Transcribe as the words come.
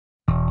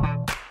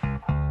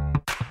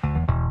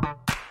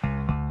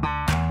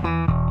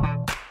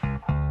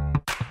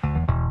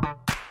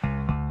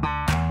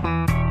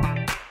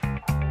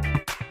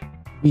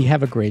We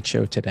have a great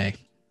show today.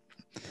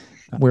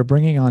 We're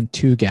bringing on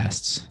two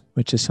guests,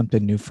 which is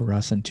something new for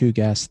us, and two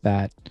guests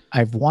that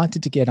I've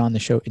wanted to get on the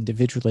show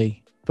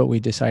individually, but we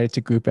decided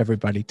to group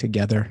everybody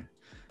together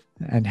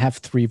and have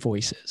three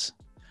voices.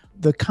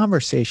 The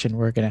conversation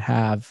we're going to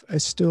have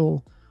is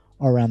still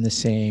around the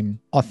same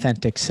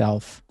authentic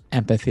self,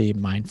 empathy,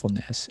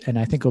 mindfulness. And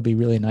I think it'll be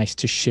really nice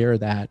to share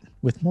that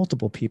with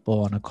multiple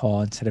people on a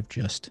call instead of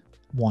just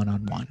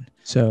one-on-one.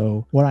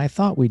 So what I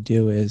thought we'd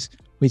do is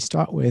we'd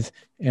start with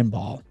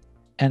Inbal.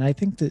 And I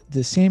think that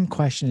the same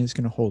question is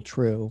going to hold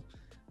true.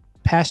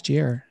 Past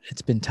year,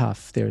 it's been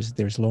tough.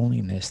 There's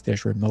loneliness,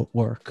 there's remote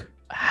work.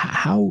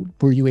 How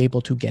were you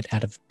able to get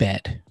out of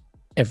bed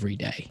every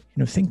day?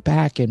 Think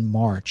back in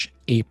March,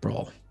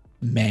 April,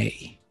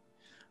 May,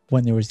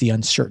 when there was the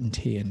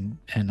uncertainty and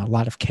a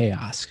lot of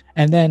chaos.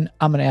 And then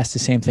I'm going to ask the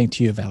same thing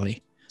to you,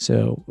 Veli.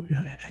 So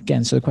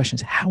again, the question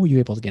is, how were you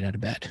able to get out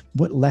of bed?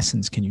 What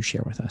lessons can you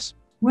share with us?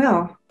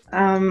 Well,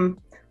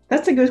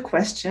 that's a good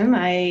question.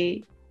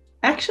 I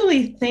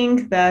actually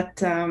think that,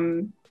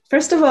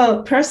 first of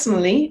all,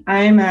 personally,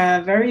 I'm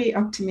a very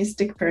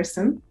optimistic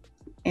person.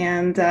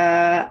 And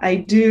I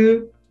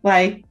do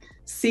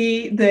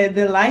see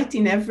the light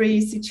in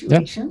every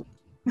situation.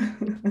 Yep.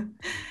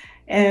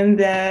 And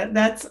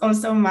that's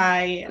also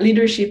my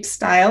leadership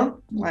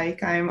style.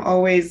 I'm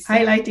always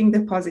highlighting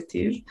the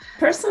positive.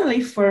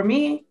 Personally, for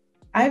me,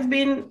 I've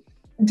been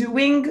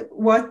doing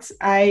what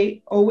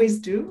I always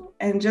do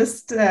and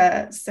just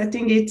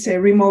setting it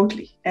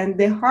remotely. And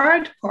the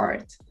hard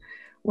part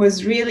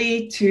was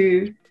really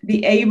to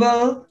be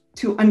able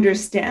to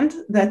understand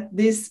that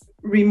this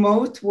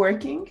remote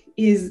working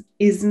is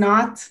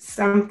not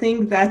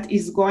something that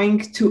is going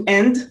to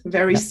end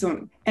very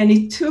soon. And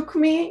it took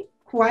me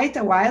quite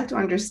a while to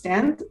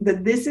understand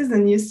that this is a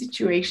new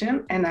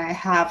situation and I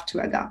have to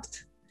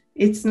adapt.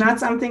 It's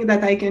not something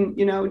that I can,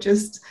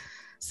 just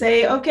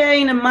say,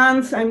 okay, in a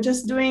month, I'm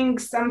just doing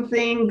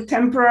something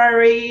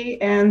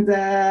temporary. And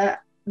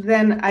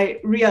then I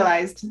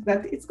realized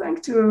that it's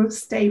going to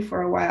stay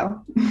for a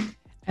while.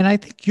 And I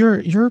think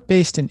you're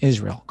based in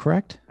Israel,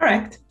 correct?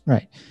 Correct.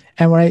 Right.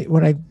 And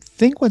what I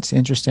think what's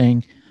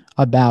interesting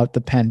about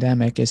the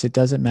pandemic is it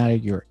doesn't matter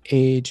your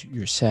age,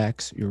 your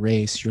sex, your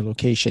race, your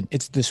location.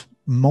 It's this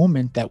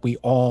moment that we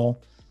all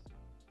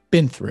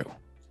been through.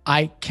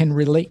 I can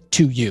relate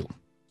to you.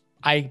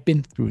 I've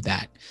been through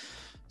that.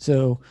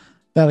 So,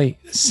 Veli,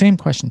 same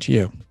question to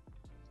you.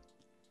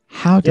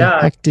 How the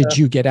heck did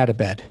you get out of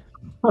bed?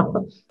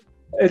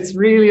 It's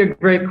really a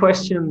great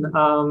question.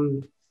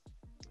 And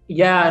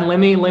let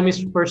me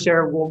first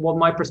share what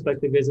my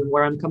perspective is and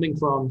where I'm coming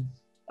from.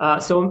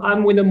 So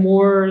I'm with a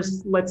more,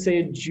 let's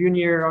say,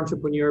 junior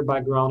entrepreneur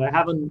background. I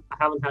haven't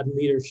had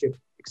leadership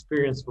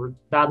experience for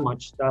that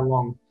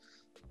long.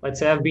 Let's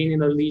say I've been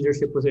in a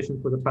leadership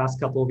position for the past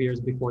couple of years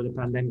before the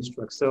pandemic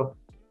struck. So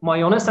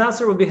my honest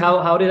answer would be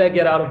how did I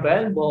get out of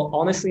bed? Well,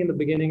 honestly, in the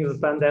beginning of the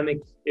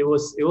pandemic, it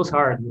was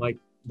hard.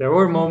 There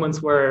were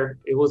moments where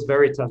it was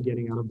very tough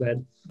getting out of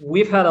bed.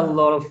 We've had a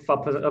lot of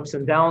ups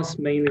and downs,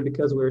 mainly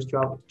because we're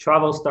a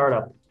travel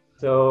startup.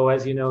 So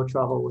as you know,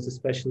 travel was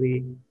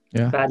especially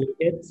badly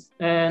hit.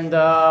 And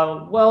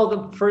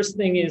the first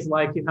thing is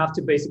you have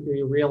to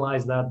basically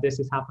realize that this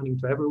is happening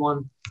to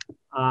everyone.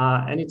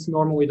 And it's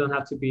normal. You don't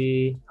have to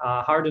be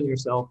hard on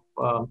yourself.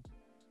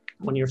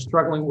 When you're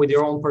struggling with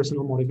your own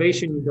personal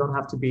motivation, you don't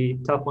have to be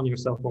tough on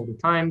yourself all the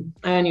time.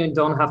 And you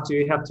have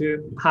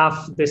to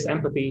have this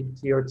empathy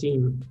to your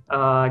team,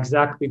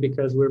 exactly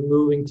because we're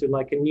moving to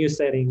a new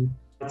setting.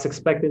 It's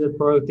expected that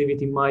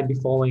productivity might be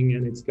falling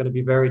and it's going to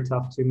be very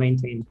tough to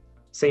maintain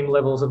same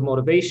levels of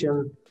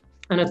motivation.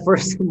 And at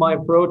first, my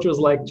approach was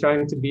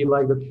trying to be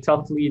the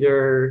tough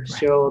leader,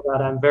 show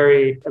that I'm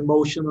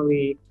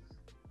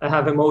I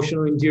have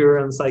emotional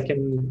endurance. I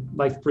can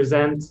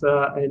present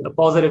a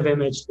positive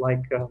image,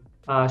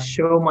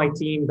 show my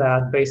team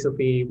that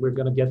basically we're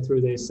going to get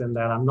through this and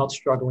that I'm not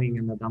struggling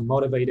and that I'm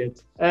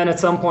motivated. And at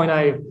some point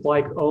I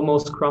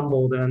almost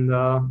crumbled and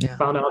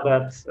found out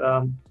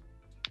that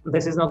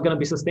this is not going to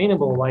be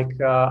sustainable.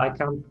 I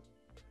can't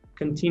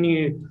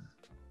continue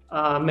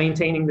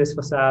maintaining this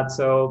facade.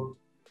 So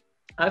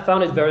I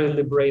found it very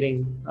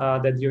liberating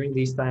that during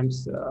these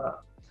times,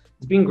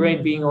 it's been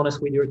great being honest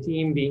with your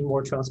team, being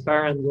more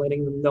transparent,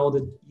 letting them know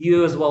that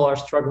you as well are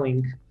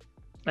struggling.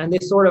 And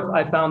this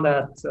I found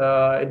that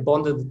it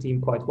bonded the team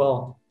quite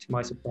well, to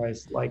my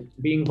surprise,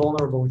 being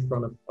vulnerable in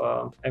front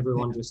of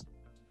everyone.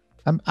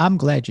 I'm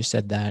glad you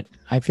said that.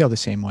 I feel the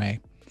same way.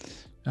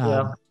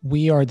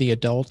 We are the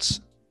adults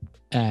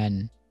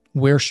and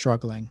we're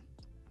struggling,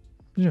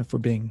 if we're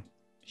being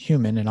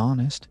human and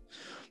honest,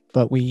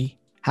 but we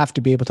have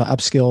to be able to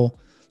upskill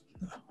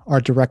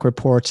our direct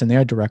reports and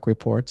their direct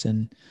reports.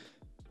 And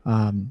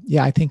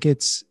I think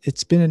it's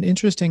been an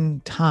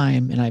interesting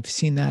time, and I've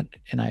seen that,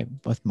 and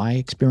with my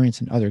experience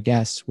and other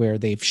guests, where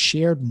they've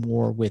shared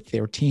more with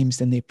their teams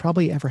than they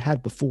probably ever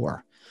had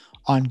before,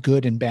 on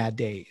good and bad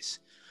days,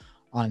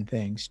 on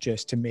things,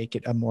 just to make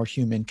it a more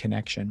human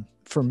connection.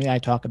 For me, I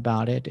talk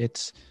about it.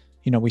 It's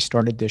we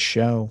started this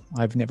show.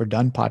 I've never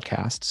done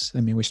podcasts.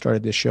 I mean, we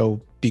started this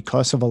show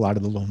because of a lot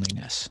of the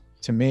loneliness.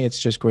 To me, it's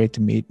just great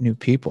to meet new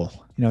people,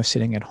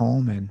 sitting at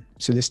home. And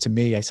so this, to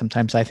me,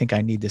 sometimes I think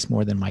I need this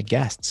more than my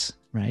guests,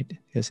 right?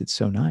 Because it's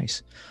so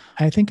nice.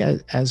 I think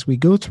as we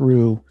go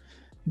through,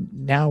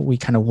 now we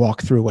kind of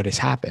walk through what has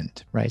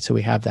happened, right? So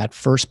we have that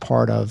first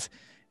part of,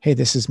 hey,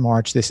 this is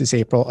March, this is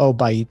April. Oh,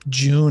 by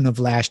June of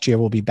last year,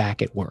 we'll be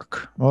back at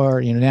work.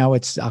 Or, now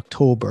it's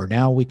October.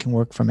 Now we can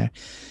work from it.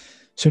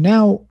 So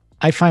now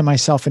I find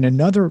myself in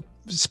another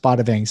spot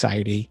of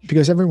anxiety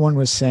because everyone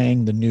was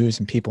saying, the news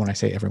and people, when I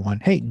say everyone,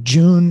 hey,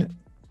 June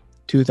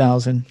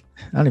 2000,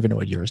 I don't even know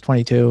what year it is,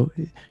 22,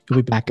 you'll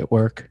be back at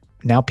work.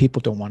 Now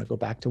people don't want to go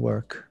back to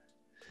work.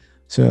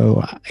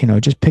 So,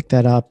 just pick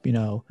that up.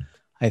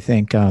 I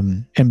think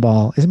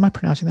Inbal, am I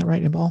pronouncing that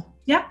right, Inbal?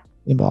 Yeah.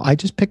 Inbal, I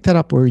just picked that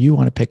up where you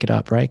want to pick it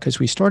up, right? Because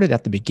we started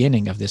at the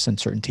beginning of this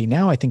uncertainty.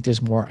 Now I think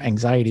there's more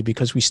anxiety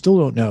because we still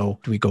don't know,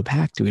 do we go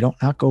back? Do we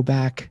not go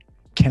back?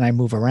 Can I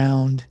move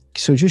around?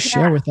 So just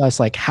share with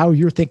us how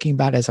you're thinking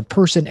about it as a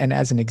person and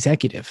as an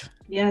executive.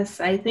 Yes,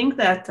 I think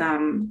that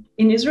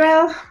in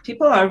Israel,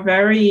 people are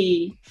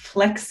very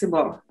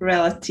flexible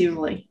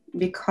relatively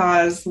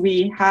because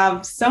we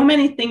have so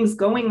many things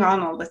going on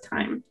all the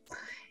time.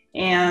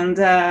 And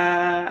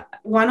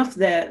one of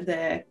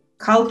the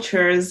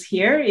cultures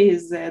here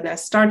is the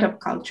startup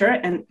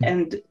culture.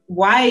 And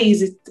why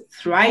is it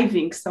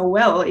thriving so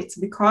well? It's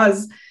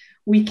because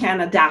we can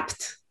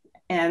adapt.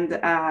 And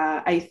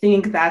I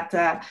think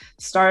that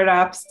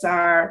startups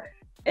are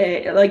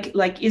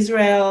like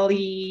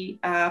Israeli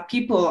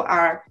people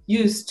are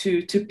used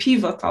to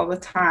pivot all the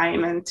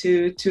time and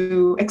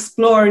to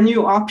explore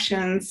new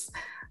options.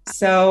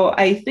 So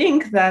I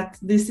think that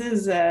this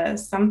is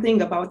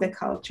something about the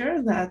culture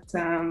that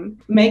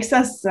makes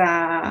us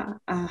a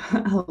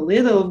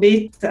little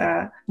bit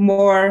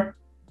more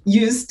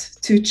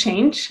used to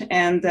change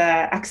and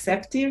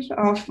accepting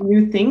of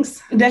new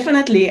things.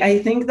 Definitely, I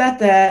think that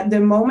the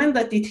moment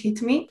that it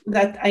hit me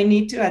that I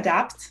need to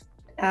adapt,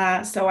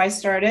 so I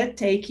started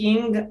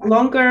taking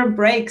longer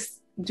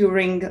breaks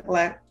during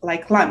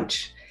like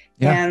lunch.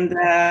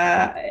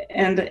 Yeah.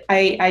 And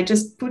I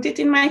just put it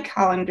in my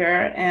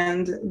calendar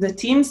and the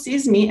team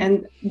sees me,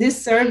 and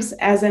this serves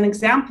as an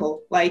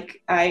example.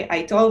 Like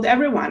I told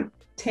everyone,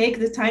 take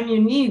the time you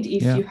need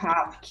if you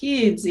have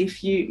kids,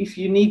 if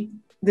you need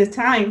the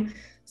time.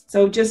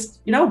 So just,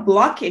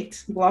 block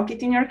it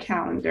in your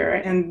calendar,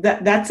 and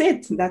that's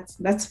it.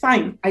 That's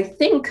fine. I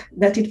think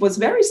that it was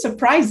very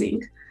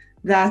surprising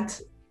that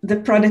the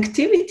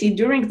productivity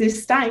during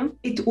this time,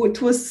 it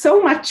was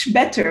so much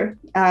better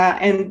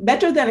and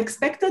better than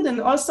expected, and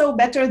also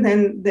better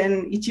than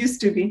it used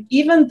to be.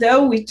 Even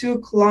though we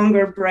took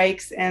longer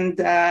breaks and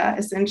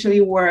essentially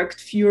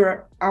worked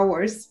fewer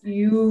hours,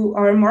 you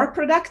are more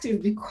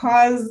productive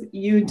because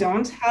you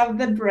don't have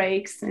the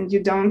breaks and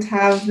you don't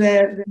have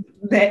the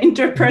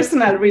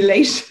interpersonal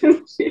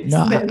relationships.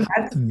 No,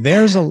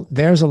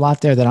 there's a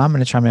lot there that I'm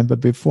going to chime in, but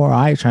before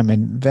I chime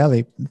in,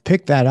 Veli,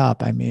 pick that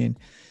up. I mean,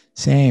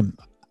 same.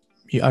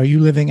 Are you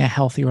living a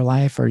healthier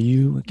life? Are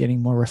you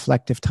getting more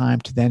reflective time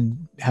to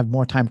then have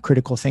more time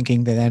critical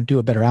thinking to then do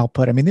a better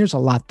output? I mean, there's a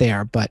lot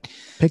there, but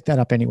pick that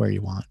up anywhere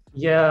you want.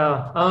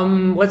 Yeah.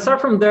 Let's start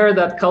from there.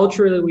 That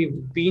culture that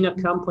we've been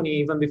a company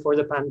even before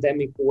the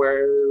pandemic,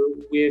 where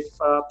we've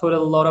put a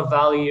lot of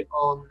value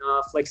on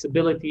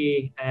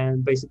flexibility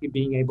and basically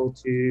being able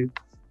to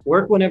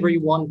work whenever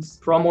you want,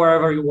 from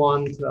wherever you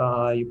want.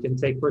 You can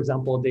take, for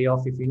example, a day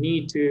off if you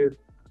need to,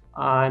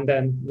 and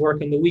then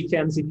work on the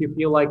weekends if you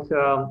feel like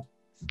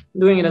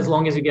doing it, as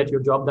long as you get your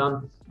job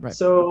done. Right.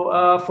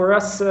 So for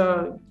us,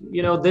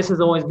 this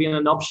has always been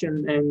an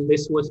option, and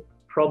this was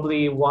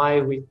probably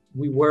why we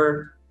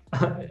were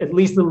at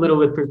least a little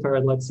bit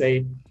prepared, let's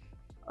say,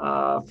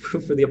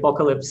 for the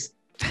apocalypse.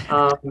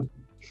 Yeah.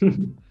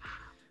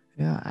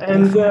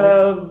 And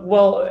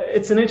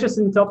it's an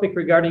interesting topic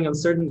regarding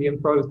uncertainty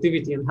and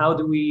productivity, and how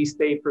do we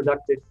stay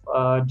productive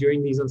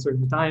during these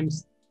uncertain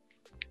times.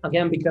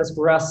 Again, because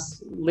for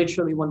us,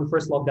 literally when the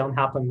first lockdown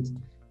happened,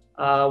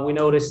 we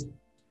noticed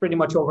pretty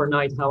much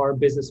overnight how our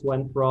business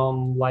went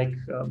from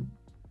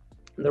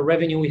the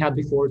revenue we had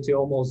before to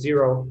almost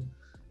zero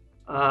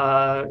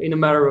in a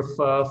matter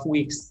of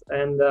weeks.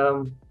 And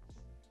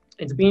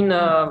it's been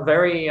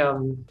very,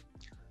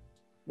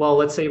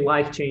 let's say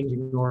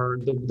life-changing, or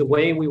the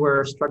way we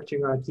were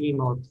structuring our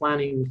team, our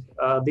planning.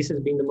 This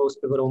has been the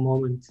most pivotal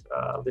moment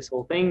of this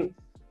whole thing.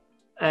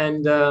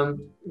 And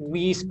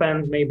we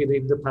spent maybe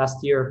the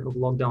past year of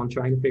lockdown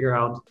trying to figure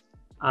out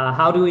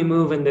how do we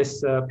move in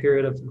this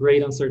period of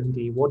great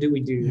uncertainty? What do we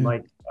do? Yeah.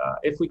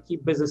 If we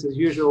keep business as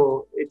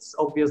usual, it's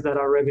obvious that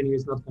our revenue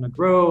is not going to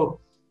grow.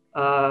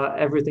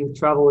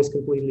 Travel is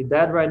completely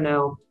dead right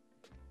now.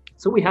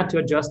 So we had to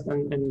adjust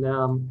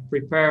and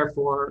prepare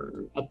for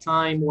a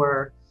time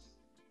where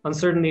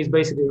uncertainty is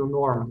basically the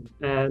norm,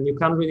 and you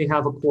can't really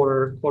have a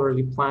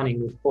quarterly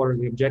planning with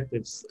quarterly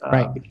objectives.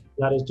 Right. Because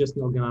that is just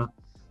not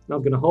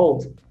gonna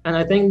hold. And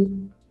I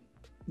think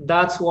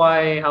that's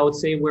why I would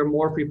say we're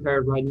more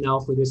prepared right now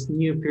for this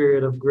new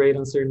period of great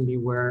uncertainty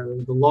where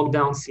the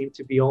lockdowns seem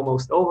to be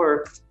almost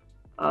over.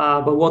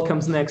 But what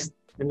comes next,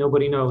 and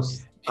nobody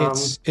knows.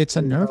 It's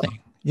unnerving.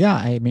 Yeah,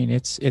 I mean,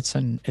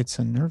 it's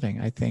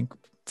unnerving. I think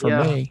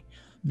for me,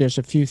 there's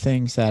a few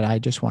things that I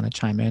just want to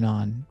chime in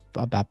on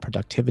about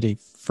productivity.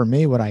 For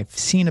me, what I've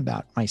seen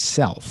about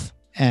myself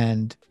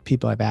and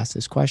people I've asked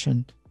this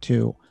question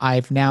to,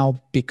 I've now,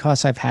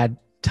 because I've had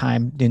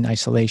time in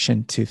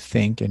isolation to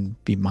think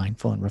and be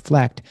mindful and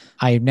reflect,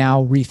 I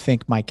now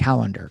rethink my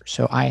calendar.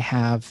 So I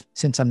have,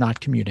 since I'm not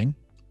commuting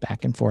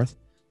back and forth,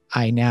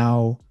 I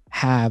now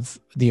have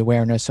the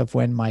awareness of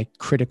when my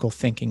critical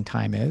thinking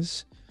time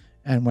is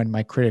and when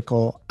my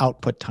critical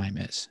output time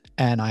is.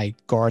 And I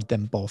guard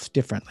them both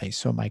differently.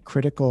 So my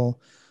critical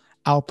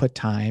output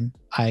time,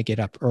 I get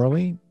up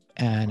early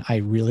and I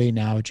really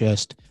now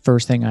just,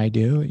 first thing I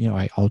do,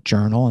 I'll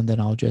journal and then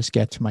I'll just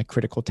get to my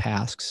critical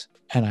tasks.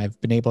 And I've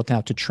been able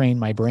now to train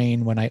my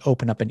brain when I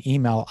open up an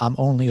email, I'm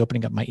only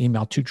opening up my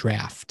email to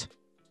draft.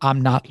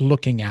 I'm not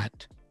looking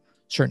at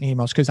certain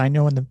emails because I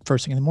know in the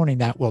first thing in the morning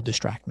that will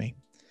distract me.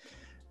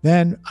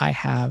 Then I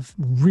have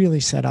really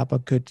set up a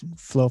good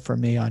flow for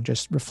me on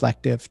just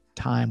reflective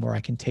time where I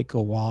can take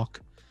a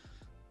walk,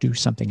 do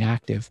something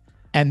active.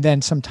 And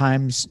then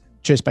sometimes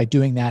just by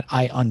doing that,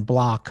 I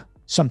unblock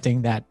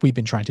something that we've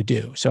been trying to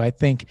do. So I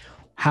think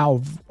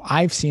how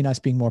I've seen us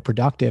being more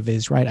productive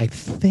is, right, I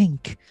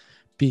think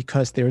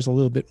because there's a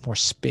little bit more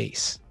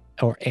space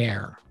or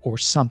air or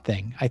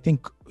something. I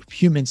think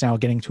humans now are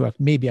getting to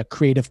maybe a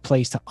creative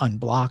place to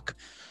unblock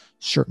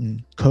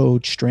certain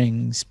code,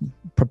 strings,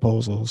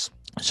 proposals.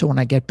 So when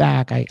I get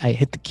back, I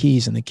hit the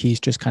keys and the keys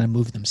just kind of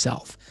move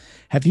themselves.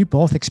 Have you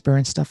both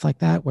experienced stuff like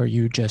that where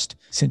you just,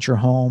 since you're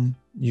home,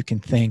 you can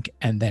think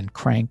and then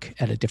crank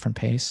at a different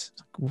pace?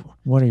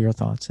 What are your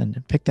thoughts?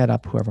 And pick that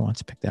up, whoever wants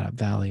to pick that up,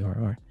 Valley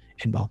or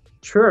Inbal.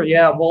 Sure.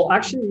 Yeah. Well,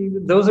 actually,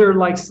 those are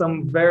like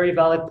some very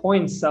valid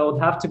points. I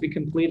would have to be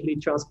completely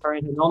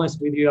transparent and honest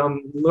with you.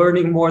 I'm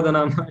learning more than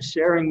I'm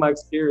sharing my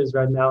experience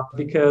right now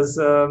because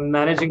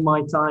managing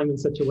my time in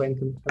such a way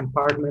and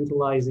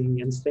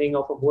compartmentalizing and staying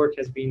off of work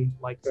has been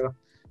like a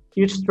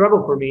huge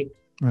struggle for me.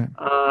 Right.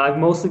 I've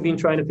mostly been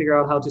trying to figure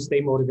out how to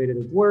stay motivated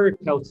at work,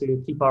 how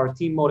to keep our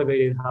team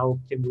motivated, how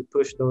can we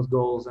push those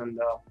goals and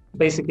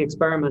basic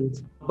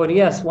experiment. But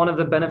yes, one of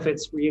the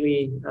benefits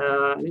really,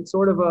 and it's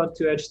sort of a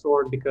two-edged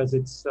sword because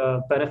it's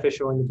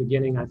beneficial in the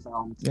beginning, I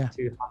found,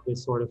 to have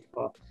this sort of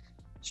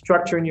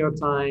structure in your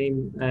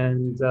time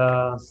and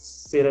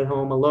sit at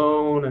home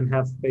alone and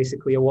have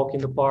basically a walk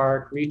in the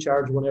park,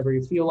 recharge whenever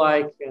you feel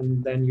like,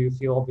 and then you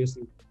feel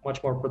obviously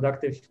much more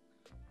productive.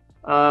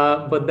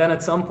 But then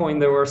at some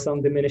point there were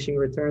some diminishing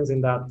returns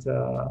in that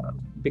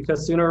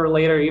because sooner or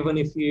later, even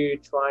if you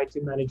try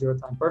to manage your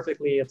time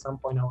perfectly, at some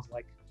point I was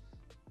like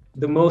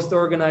the most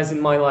organized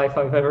in my life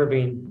I've ever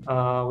been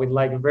with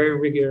like a very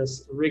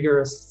rigorous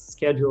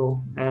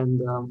schedule.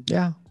 And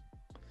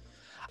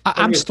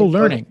I'm still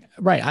learning.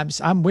 Right.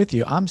 I'm with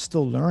you. I'm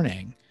still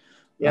learning.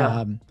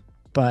 Yeah.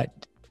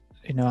 But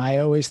I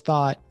always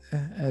thought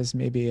as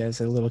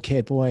a little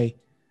kid, boy,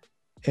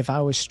 if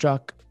I was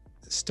stuck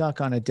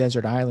on a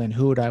desert island,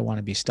 who would I want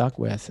to be stuck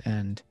with?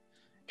 And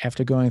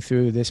after going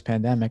through this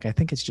pandemic, I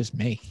think it's just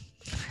me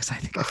because I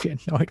think I'd be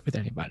annoyed with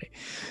anybody.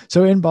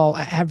 So Inbal,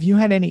 have you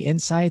had any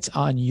insights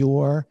on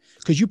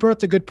because you brought up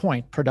the good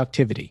point,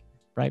 productivity,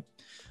 right?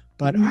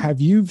 But have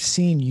you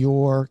seen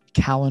your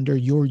calendar,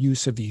 your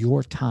use of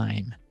your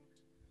time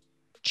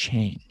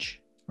change?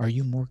 Are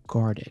you more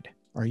guarded?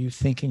 Are you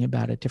thinking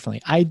about it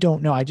differently? I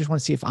don't know. I just want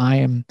to see if I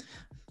am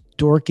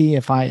dorky,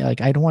 if I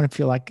don't want to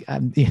feel like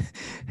am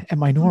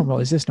I normal?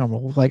 Is this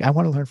normal? Like I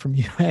want to learn from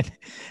you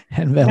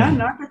and Vela. No,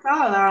 not at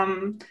all.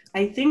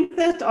 I think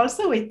that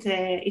also it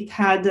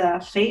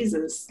had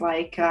phases.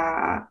 Like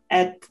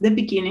at the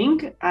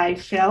beginning, I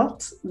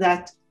felt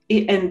that,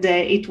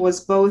 it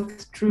was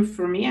both true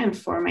for me and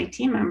for my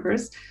team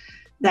members,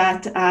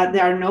 that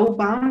there are no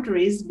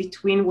boundaries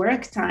between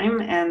work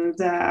time and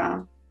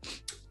the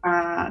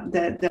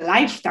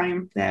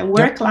lifetime, the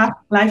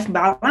work-life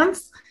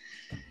balance.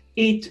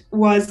 It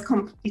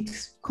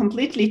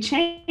completely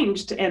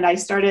changed, and I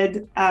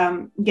started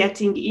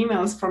getting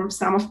emails from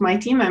some of my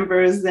team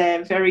members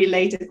very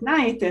late at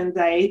night, and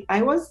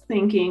I was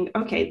thinking,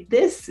 okay,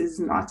 this is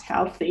not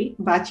healthy,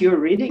 but you're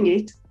reading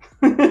it.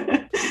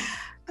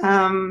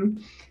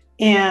 And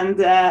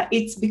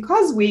it's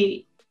because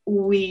we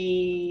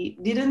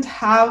didn't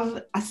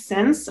have a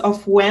sense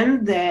of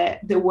when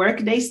the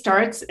workday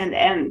starts and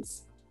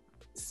ends.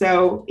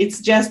 So it's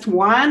just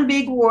one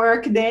big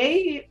work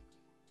day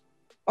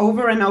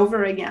over and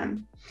over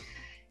again.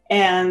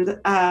 And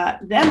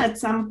then at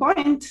some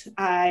point,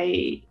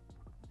 I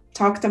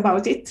talked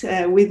about it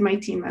with my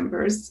team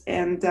members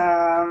and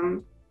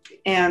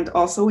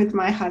also with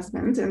my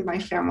husband and my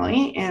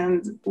family.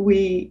 And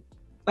we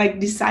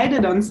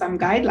decided on some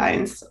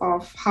guidelines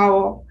of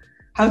how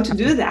to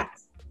do that.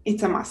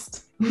 It's a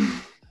must.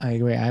 I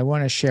agree. I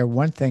want to share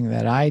one thing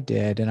that I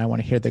did, and I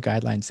want to hear the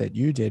guidelines that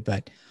you did,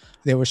 but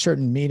there were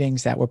certain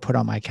meetings that were put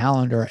on my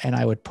calendar and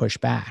I would push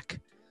back.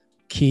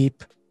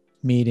 keep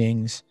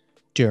meetings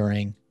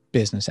during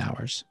business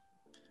hours.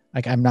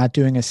 Like I'm not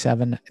doing a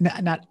 7,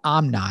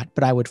 I'm not,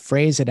 but I would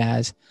phrase it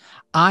as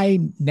I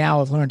now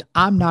have learned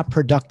I'm not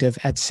productive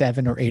at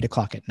 7 or 8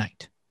 o'clock at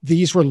night.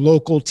 These were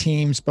local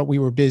teams, but we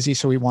were busy.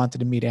 So we wanted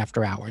to meet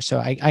after hours. So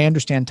I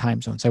understand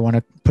time zones. I want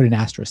to put an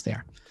asterisk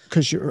there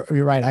because you're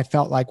right. I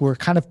felt like we're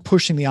kind of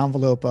pushing the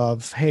envelope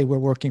of, hey, we're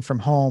working from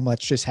home.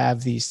 Let's just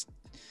have these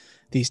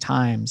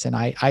times. And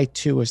I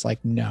too was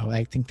like, no,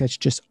 I think that's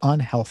just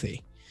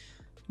unhealthy.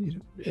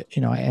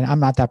 And I'm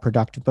not that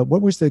productive, but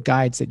what was the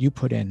guides that you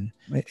put in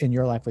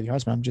your life with your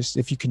husband?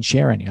 If you can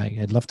share any,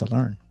 I'd love to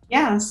learn.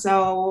 Yeah.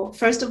 So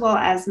first of all,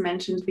 as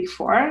mentioned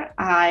before,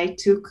 I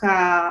took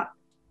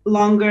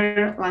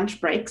longer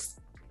lunch breaks.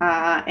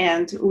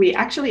 And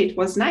it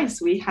was nice.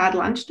 We had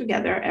lunch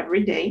together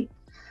every day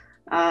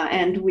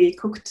and we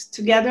cooked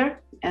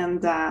together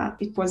and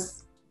it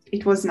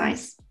was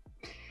nice.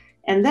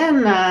 And then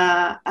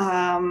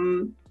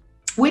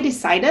we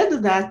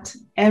decided that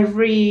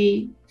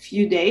every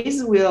few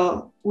days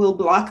we'll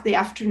block the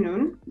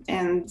afternoon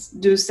and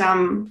do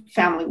some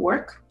family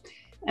work.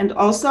 And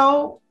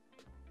also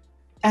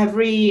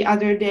every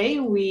other day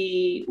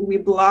we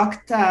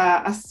blocked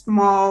a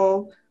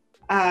small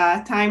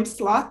time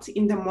slot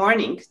in the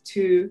morning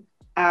to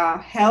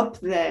help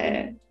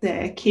the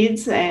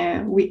kids.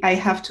 I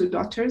have 2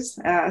 daughters,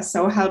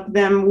 so help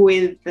them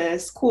with the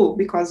school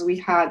because we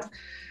had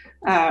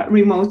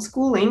remote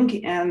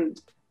schooling and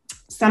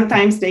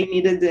sometimes they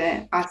needed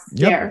us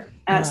there.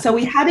 So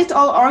we had it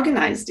all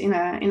organized in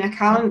a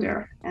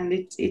calendar, and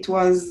it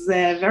was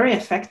very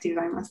effective,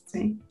 I must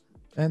say.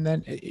 And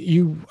then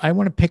I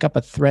want to pick up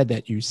a thread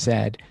that you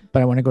said,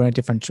 but I want to go in a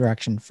different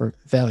direction for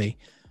Veli.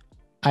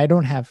 I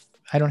don't have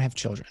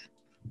children,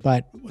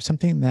 but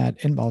something that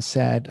Inbal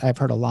said, I've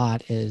heard a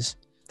lot is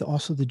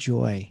also the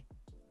joy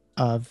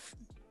of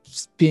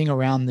being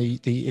around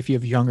if you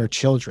have younger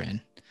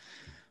children,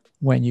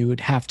 when you would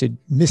have to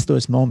miss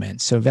those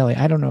moments. So Veli,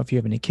 I don't know if you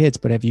have any kids,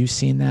 but have you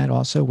seen that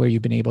also where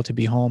you've been able to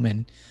be home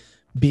and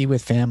be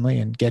with family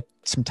and get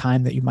some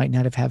time that you might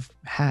not have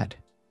had?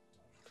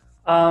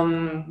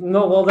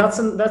 No, well, that's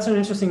an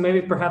interesting,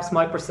 maybe perhaps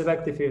my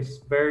perspective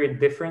is very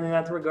different in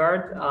that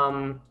regard.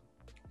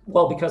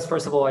 Well, because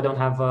first of all, I don't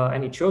have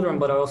any children,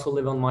 but I also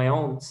live on my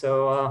own.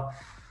 So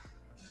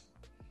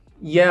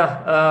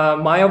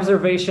my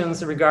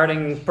observations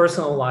regarding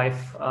personal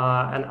life,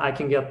 and I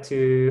can get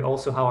to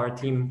also how our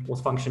team was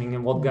functioning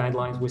and what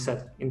guidelines we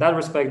set in that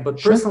respect. But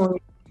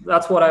personally,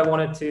 that's what I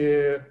wanted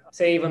to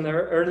say even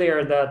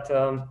earlier, that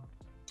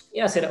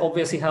yes, it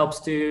obviously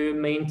helps to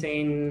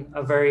maintain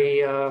a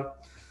very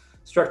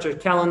structured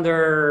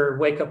calendar,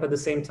 wake up at the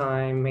same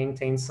time,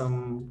 maintain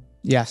some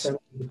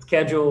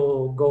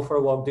schedule, go for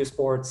a walk, do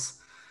sports.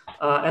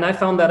 And I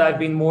found that I've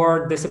been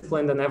more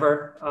disciplined than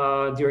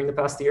ever during the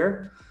past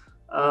year.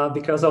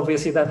 Because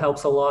obviously that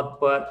helps a lot.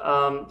 But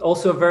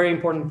also a very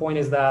important point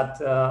is that,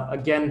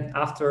 again,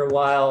 after a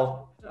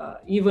while,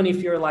 even if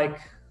you're like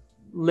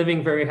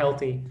living very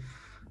healthy,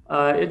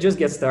 it just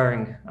gets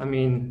tiring. I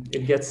mean,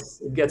 it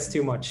gets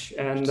too much.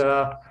 And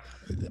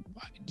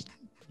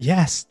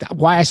yes, that's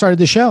why I started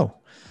the show.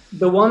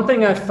 The one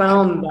thing I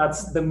found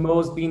that's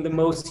been the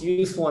most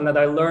useful and that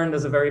I learned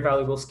as a very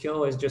valuable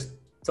skill is just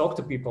talk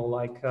to people,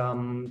 like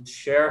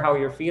share how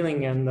you're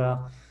feeling. And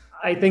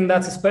I think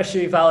that's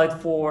especially valid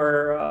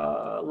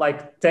for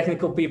like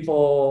technical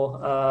people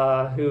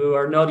who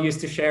are not used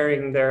to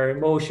sharing their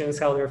emotions,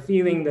 how they're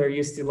feeling. They're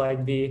used to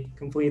like be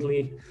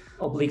completely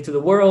oblique to the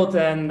world.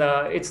 And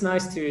it's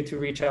nice to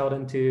reach out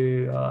and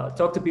to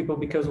talk to people,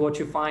 because what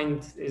you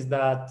find is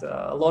that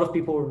a lot of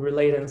people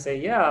relate and say,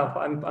 yeah,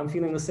 I'm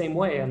feeling the same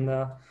way. And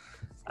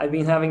I've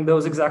been having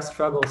those exact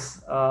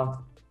struggles.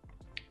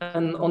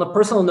 And on a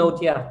personal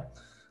note, yeah,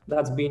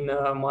 that's been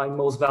my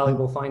most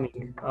valuable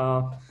finding.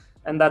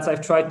 And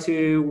I've tried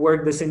to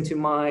work this into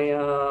my,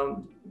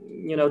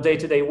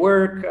 day-to-day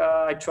work.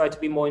 I try to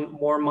be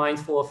more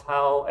mindful of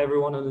how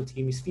everyone on the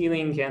team is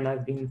feeling. And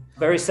I've been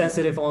very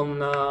sensitive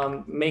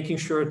on making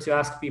sure to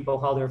ask people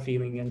how they're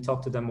feeling and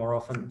talk to them more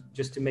often,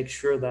 just to make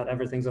sure that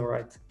everything's all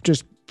right.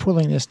 Just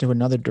pulling this to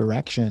another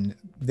direction,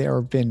 there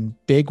have been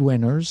big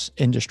winners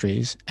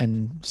industries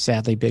and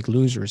sadly big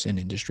losers in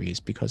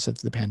industries because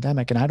of the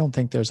pandemic. And I don't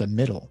think there's a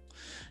middle.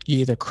 You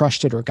either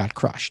crushed it or got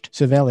crushed.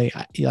 So Veli,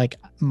 like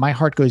my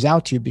heart goes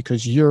out to you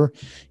because you're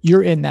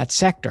in that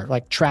sector,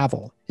 like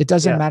travel. It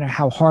doesn't matter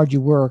how hard you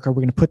work, or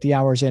we're going to put the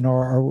hours in,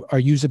 or our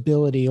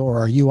usability or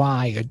our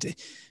UI.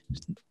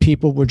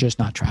 People were just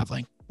not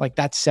traveling. Like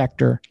that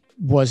sector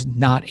was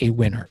not a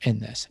winner in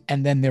this.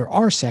 And then there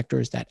are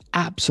sectors that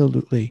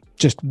absolutely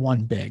just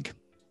won big.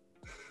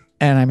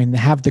 And I mean,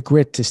 have the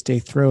grit to stay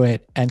through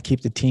it and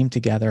keep the team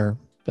together.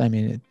 I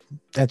mean,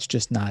 that's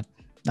just not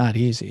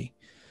easy.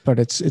 But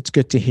it's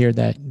good to hear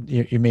that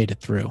you made it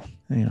through.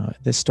 You know,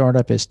 this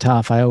startup is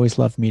tough. I always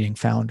love meeting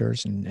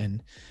founders,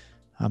 and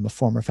I'm a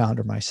former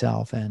founder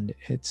myself. And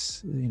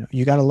it's,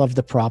 you got to love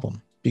the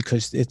problem,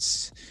 because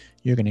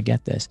you're going to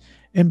get this.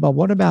 Inbal,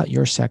 what about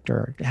your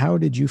sector? How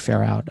did you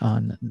fare out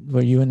on,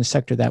 were you in the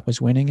sector that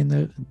was winning in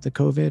the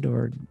COVID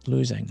or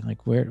losing?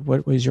 Like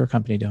what was your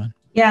company doing?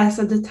 Yes,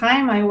 at the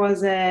time I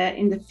was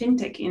in the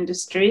fintech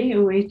industry,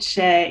 which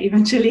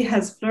eventually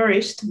has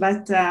flourished,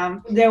 but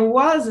there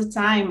was a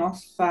time of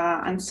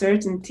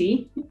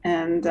uncertainty,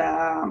 and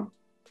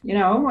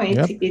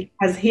it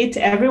has hit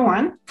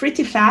everyone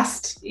pretty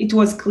fast. It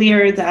was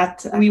clear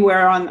that we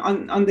were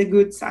on the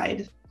good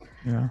side.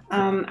 Yeah.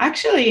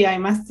 Actually, I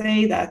must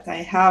say that I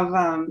have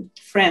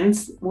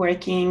friends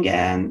working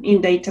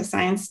in data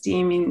science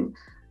team in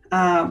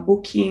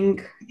booking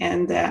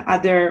and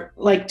other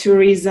like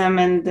tourism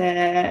and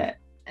that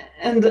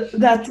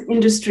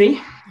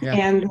industry. Yeah.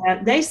 And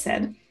they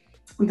said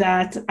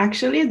that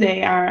actually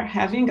they are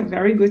having a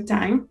very good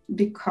time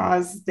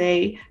because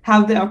they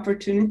have the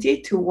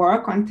opportunity to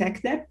work on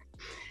tech debt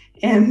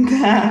and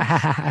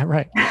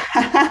right.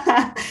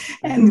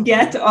 and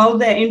get all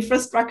the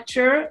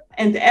infrastructure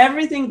and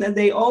everything that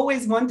they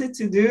always wanted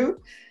to do.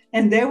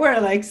 And they were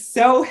like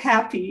so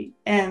happy.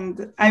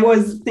 And I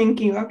was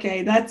thinking,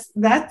 okay, that's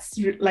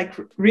like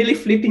really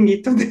flipping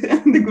it to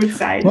the good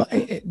side. Well,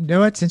 you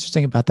know what's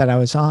interesting about that? I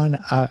was on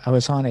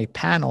a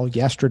panel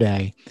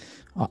yesterday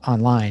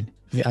online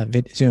via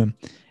Zoom,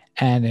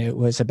 and it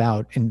was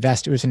about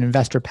it was an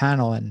investor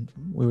panel, and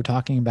we were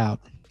talking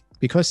about,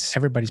 because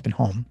everybody's been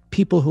home,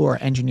 people who are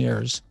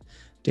engineers,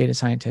 data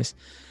scientists,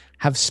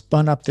 have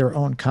spun up their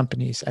own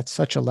companies at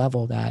such a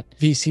level that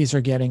VCs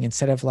are getting,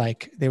 instead of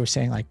like, they were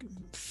saying like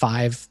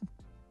 5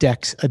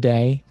 decks a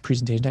day,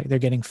 presentation deck, they're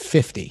getting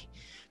 50.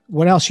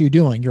 What else are you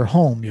doing? You're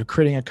home, you're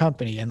creating a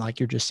company, and like,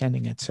 you're just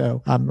sending it.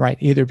 So, right,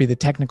 either be the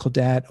technical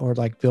debt or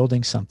like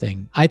building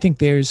something. I think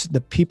there's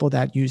the people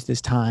that use this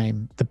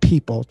time, the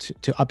people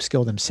to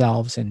upskill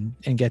themselves and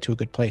get to a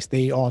good place.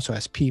 They also,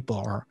 as people,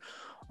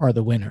 are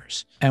the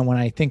winners. And when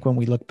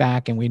we look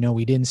back and we know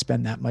we didn't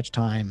spend that much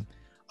time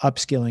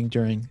upskilling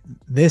during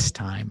this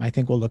time, I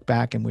think we'll look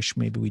back and wish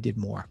maybe we did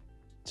more.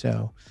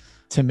 So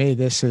to me,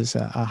 this is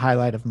a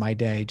highlight of my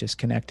day, just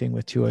connecting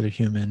with 2 other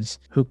humans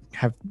who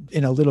have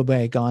in a little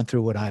way gone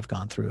through what I've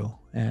gone through.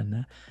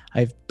 And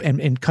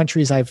in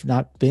countries I've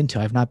not been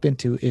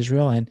to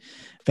Israel. And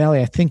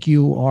Vali, I think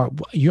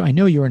I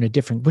know you're in a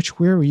different,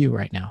 where are you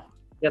right now?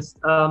 Yes.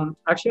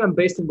 Actually, I'm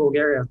based in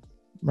Bulgaria.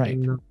 Right.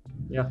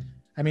 Yeah.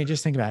 I mean,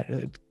 just think about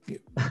it.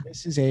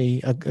 This is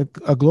a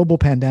global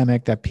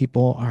pandemic that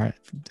people are,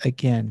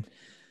 again,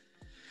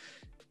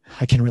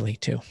 I can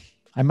relate to.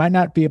 I might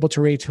not be able to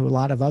relate to a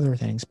lot of other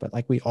things, but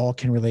like, we all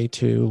can relate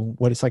to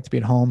what it's like to be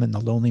at home and the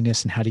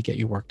loneliness and how to get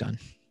your work done.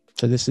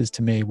 So this is,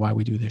 to me, why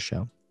we do this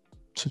show.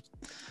 So,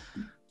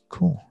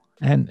 cool.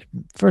 And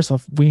first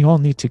off, we all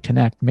need to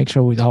connect, make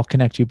sure we all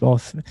connect you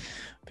both,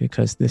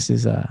 because this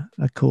is a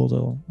cool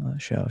little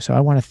show. So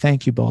I want to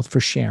thank you both for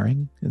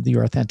sharing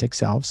your authentic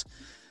selves.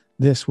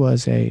 This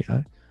was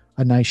a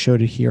nice show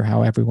to hear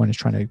how everyone is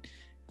trying to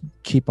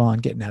keep on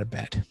getting out of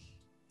bed.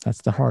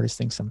 That's the hardest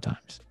thing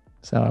sometimes.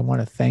 So I want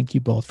to thank you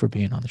both for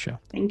being on the show.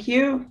 Thank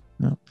you.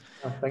 No.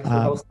 Thanks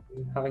for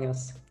having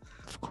us.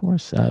 Of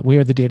course. We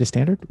are the Data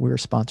Standard. We're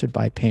sponsored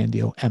by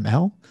Pandio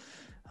ML.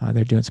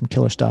 They're doing some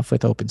killer stuff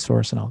with open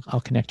source, and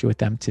I'll connect you with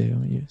them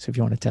too. So if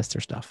you want to test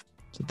their stuff.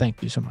 So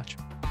thank you so much.